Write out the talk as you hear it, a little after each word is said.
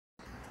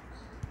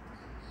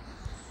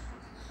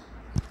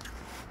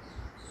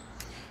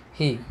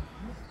Hey,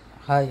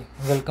 hi,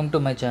 welcome to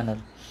my channel.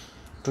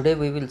 Today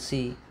we will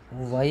see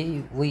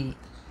why we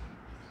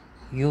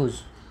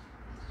use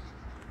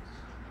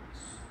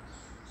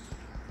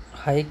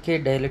high K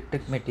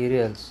dielectric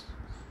material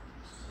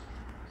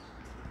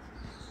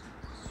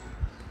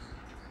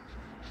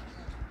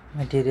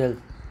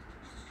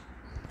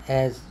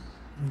as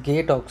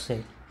gate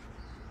oxide.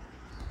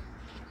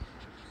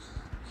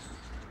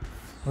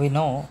 We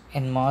know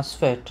in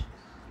Mosfet,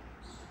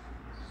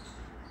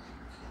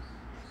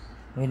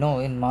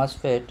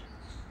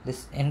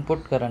 this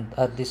input current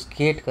or this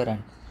gate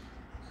current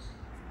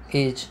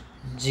is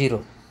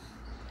 0.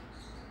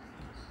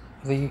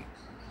 We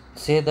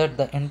say that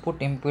the input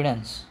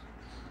impedance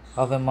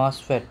of a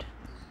MOSFET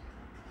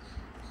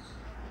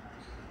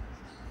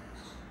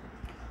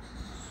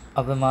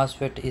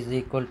is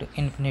equal to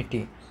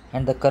infinity,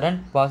 and the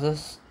current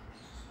passes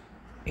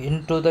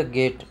into the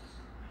gate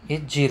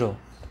is 0.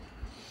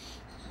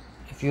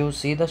 If you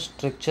see the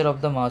structure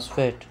of the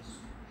MOSFET,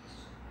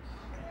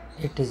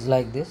 it is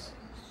like this.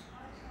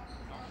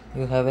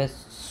 You have a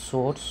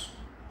source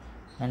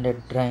and a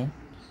drain,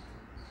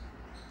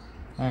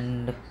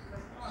 and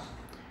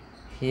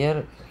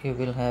here you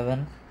will have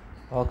an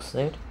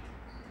oxide,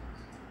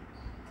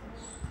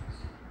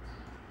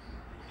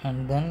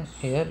 and then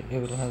here you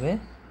will have a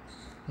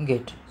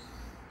gate.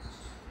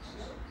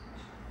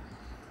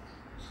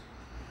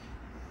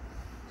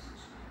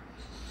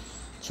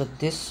 So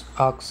this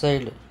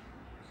oxide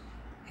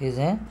is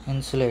an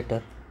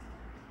insulator,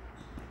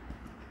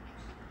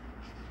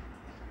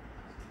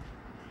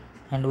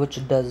 and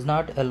which does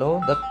not allow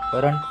the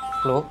current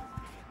flow.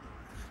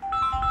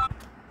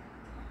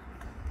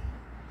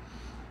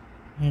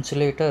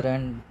 Insulator,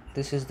 and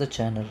this is the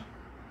channel.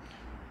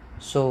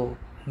 So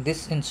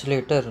this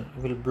insulator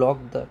will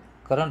block the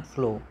current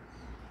flow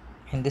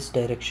in this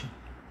direction.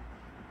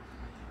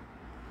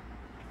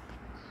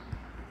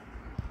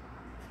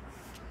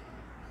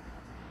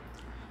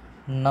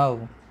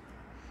 Now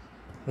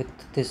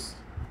with this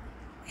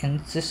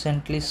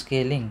incessantly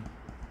scaling,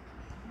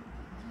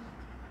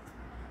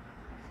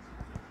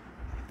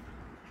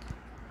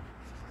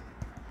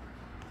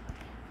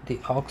 the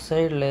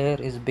oxide layer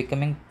is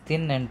becoming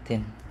thin and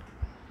thin.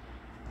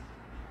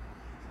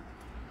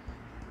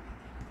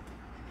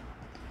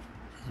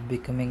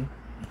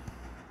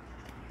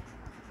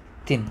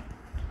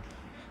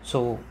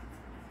 So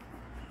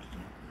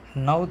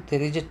now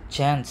there is a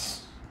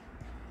chance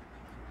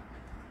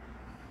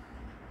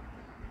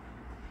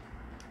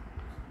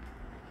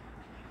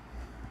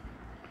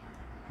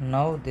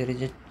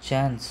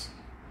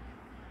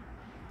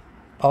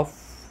of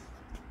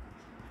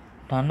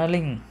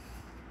tunneling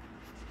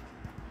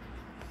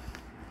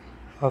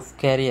of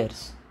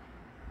carriers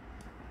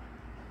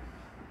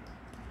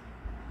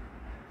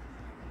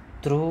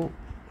through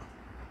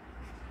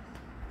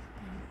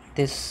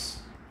this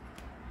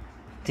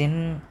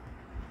thin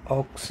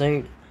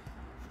oxide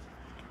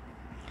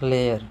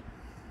layer,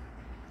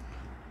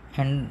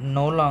 and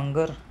no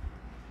longer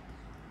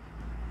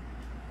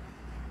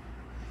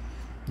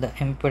the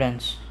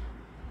impedance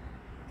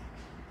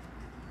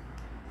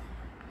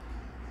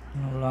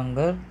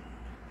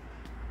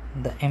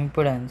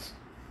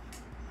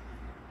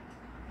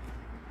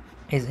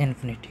is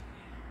infinity.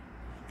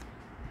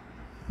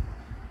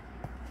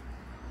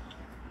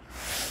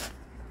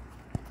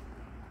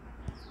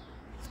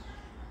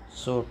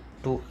 So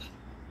to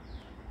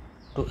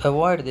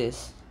avoid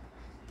this,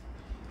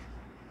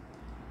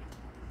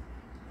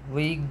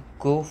 we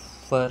go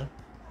for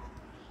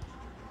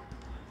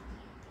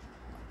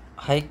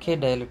high K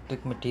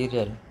dielectric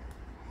material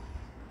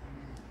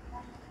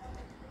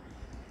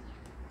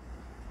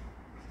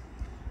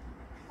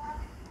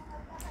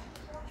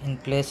in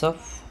place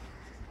of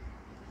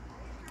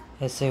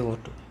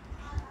SiO2.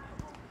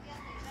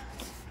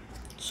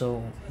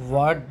 So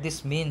what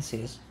this means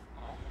is,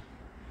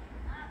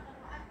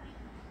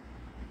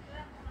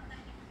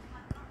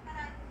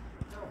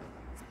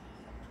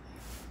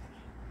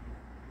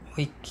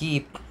 we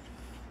keep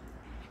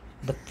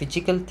the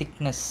physical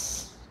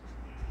thickness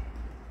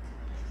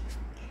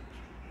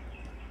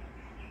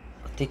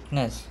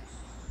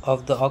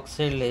of the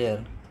oxide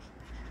layer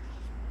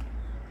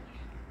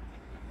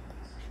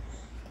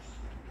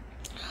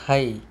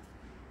high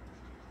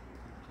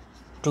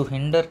to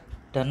hinder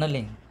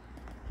tunneling,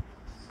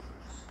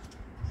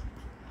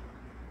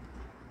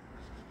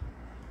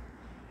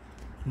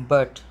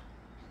 but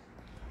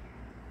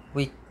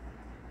we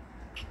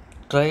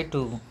try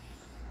to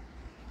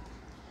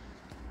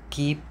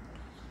keep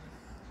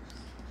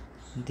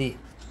the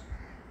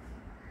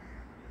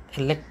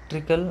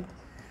electrical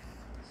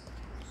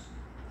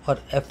or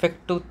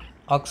effective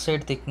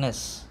oxide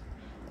thickness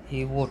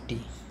EOT,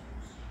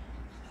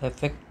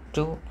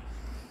 effective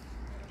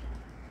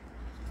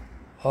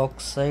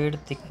oxide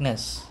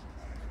thickness,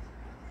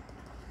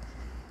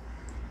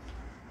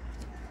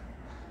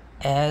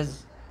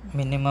 as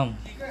minimum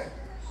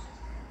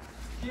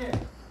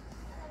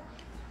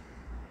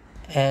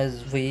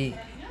as we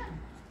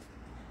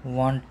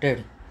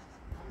wanted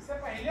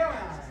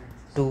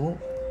to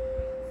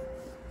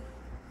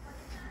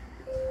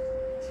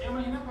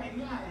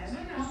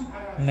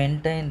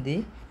maintain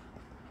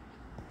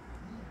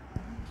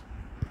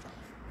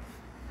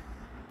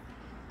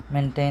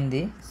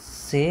the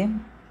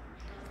same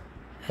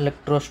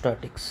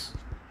electrostatics.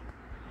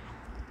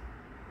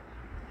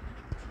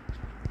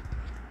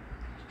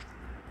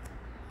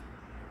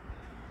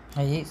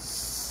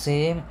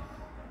 Same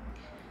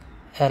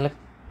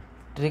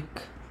electric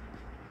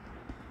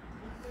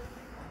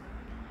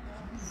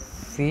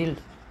field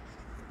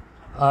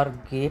or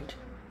gate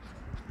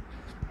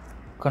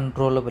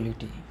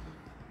controllability.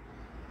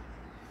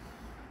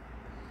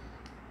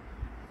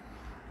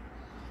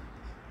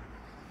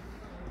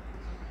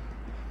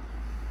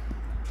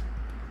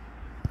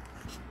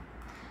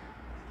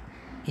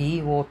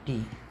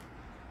 EOT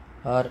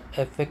or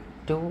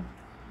effective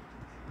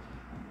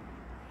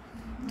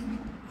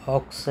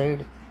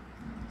oxide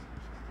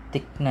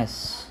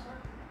thickness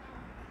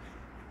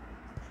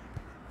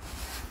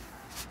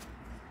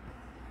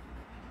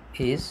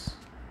is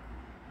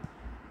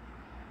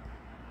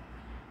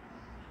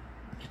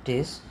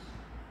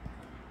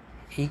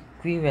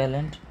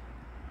equivalent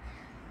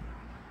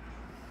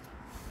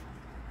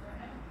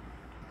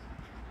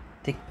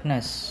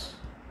thickness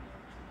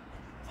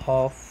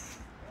of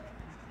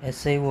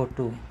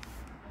SiO2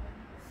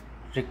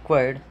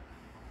 required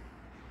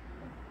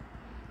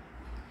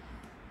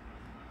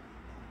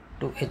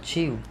to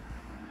achieve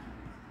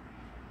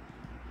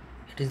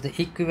the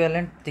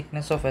equivalent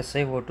thickness of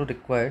SiO2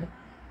 required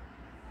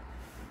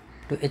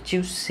to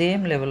achieve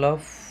same level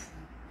of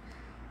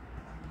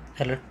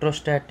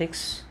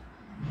electrostatics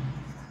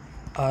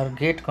or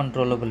gate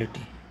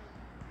controllability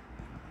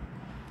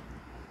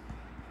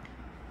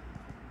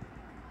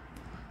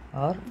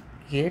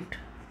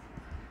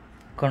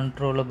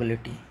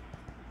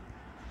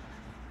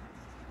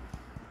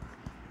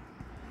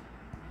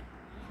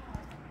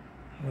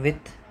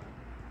with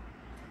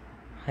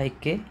high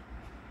K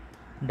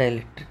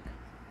dielectric.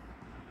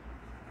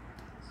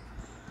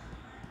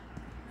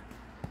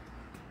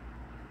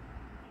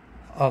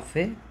 Of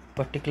a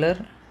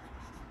particular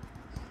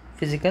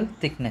physical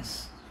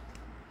thickness.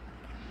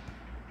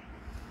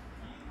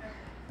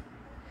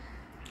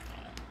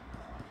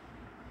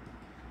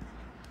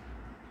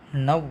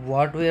 Now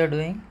what we are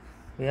doing?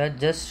 We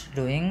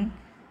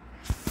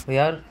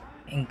are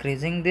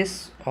increasing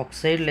this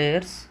oxide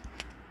layers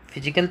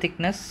physical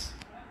thickness.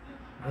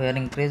 We are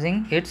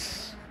increasing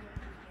its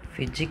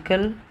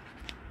physical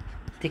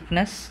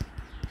thickness,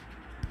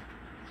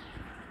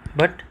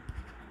 but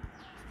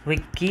we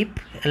keep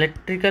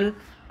electrical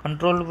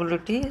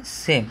controllability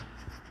same.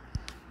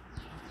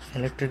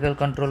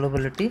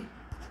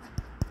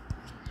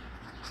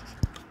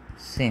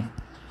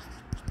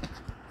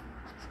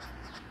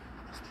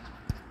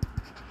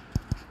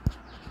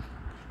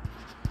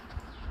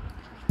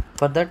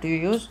 For that you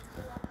use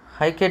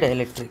high K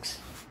dielectrics.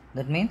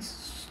 That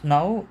means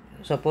now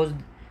suppose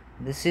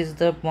this is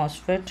the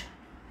Mosfet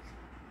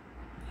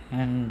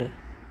and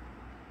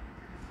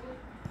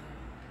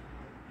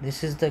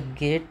this is the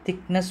gate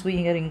thickness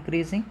we are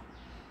increasing.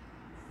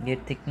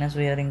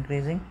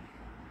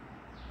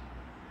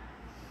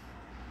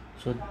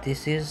 So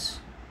this is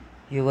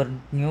your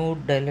new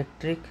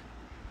dielectric.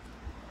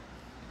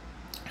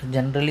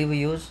 Generally we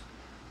use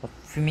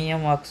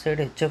chromium oxide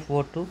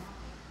HFO2.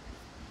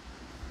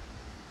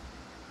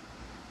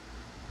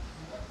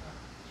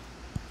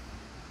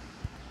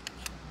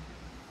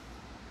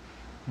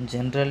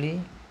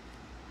 Generally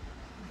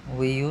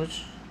we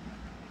use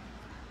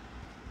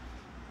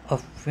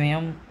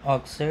chromium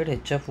oxide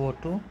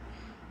HFO2,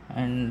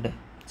 and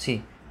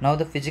see now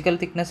the physical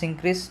thickness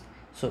increase,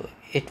 so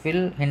it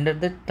will hinder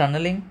the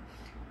tunneling,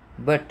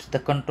 but the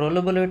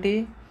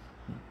controllability,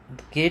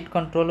 the gate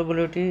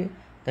controllability,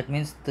 that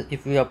means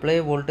if we apply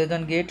voltage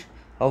on gate,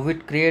 how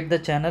it create the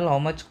channel, how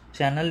much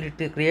channel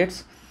it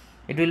creates,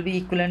 it will be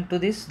equivalent to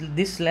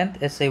this length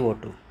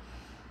SiO2.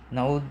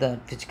 Now the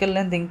physical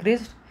length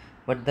increased,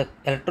 but the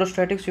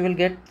electrostatics you will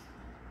get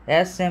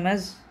as same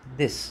as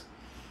this.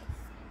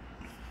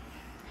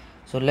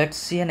 So let's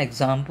see an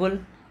example.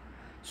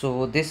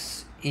 So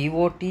this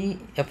EOT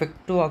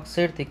effective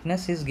oxide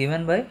thickness is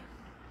given by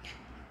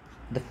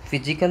the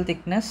physical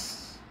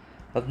thickness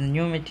of the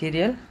new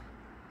material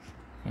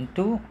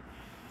into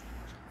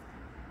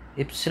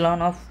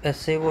epsilon of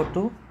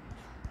SiO2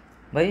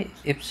 by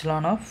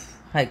epsilon of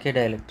high K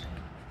dielectric.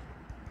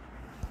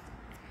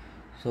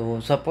 So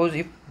suppose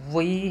if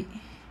we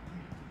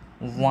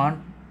want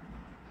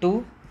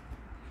to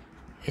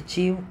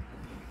achieve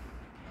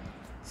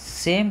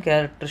same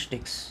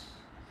characteristics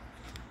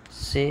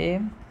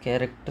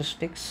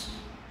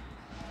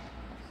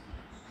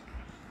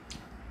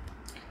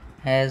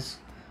as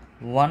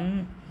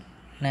 1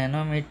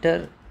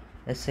 nanometer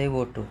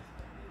SiO2,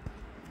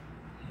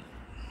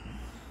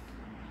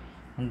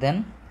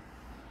 then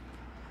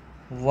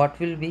what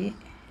will be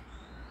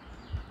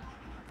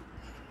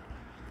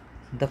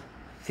the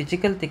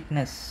physical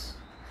thickness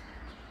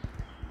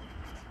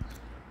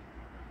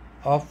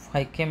of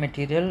high K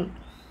material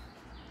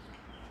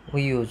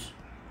we use?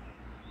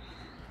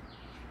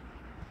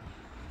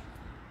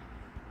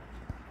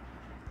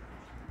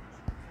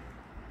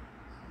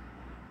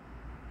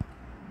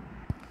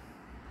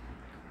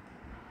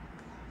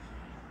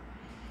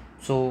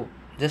 So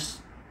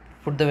just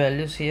put the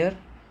values here.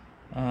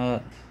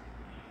 The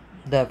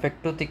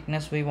effective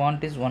thickness we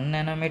want is 1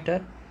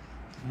 nanometer,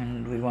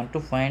 and we want to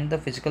find the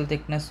physical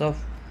thickness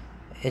of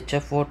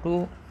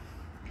HFO2,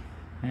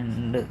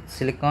 and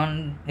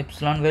silicon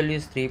epsilon value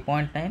is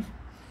 3.9,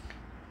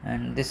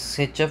 and this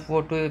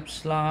HFO2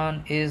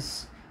 epsilon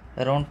is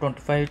around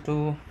 25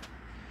 to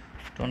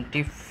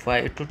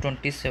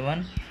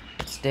 27.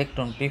 Let's take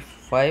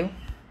 25,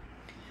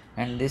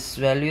 and this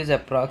value is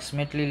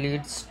approximately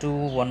leads to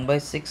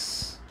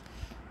 1/6.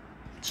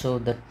 So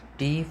the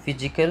T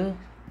physical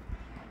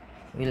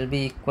will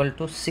be equal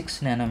to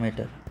 6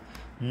 nanometer.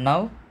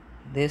 Now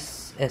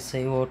this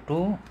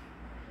SiO2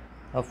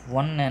 of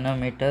 1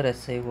 nanometer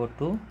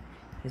SiO2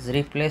 is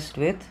replaced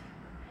with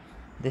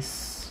this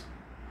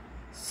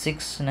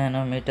 6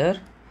 nanometer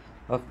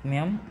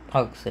cadmium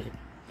oxide.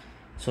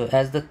 So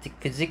as the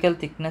physical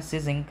thickness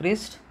is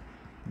increased,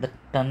 the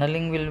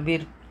tunneling will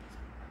be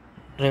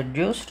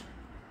reduced,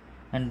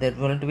 and there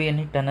won't be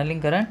any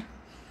tunneling current,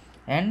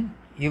 and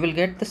you will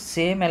get the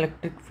same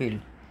electric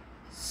field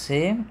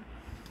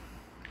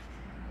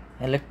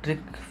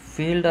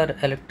or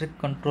electric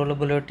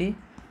controllability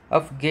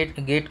of gate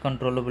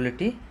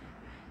controllability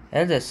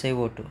as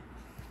SiO2.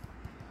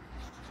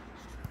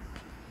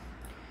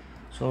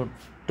 So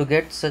to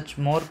get such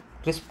more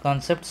crisp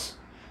concepts,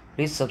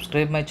 please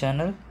subscribe my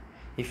channel.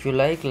 If you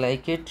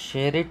like it,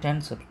 share it,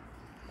 and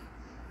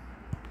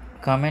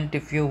comment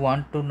if you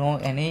want to know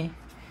any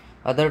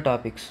other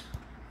topics,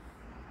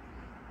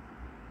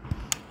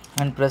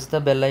 and press the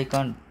bell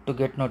icon to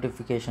get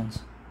notifications.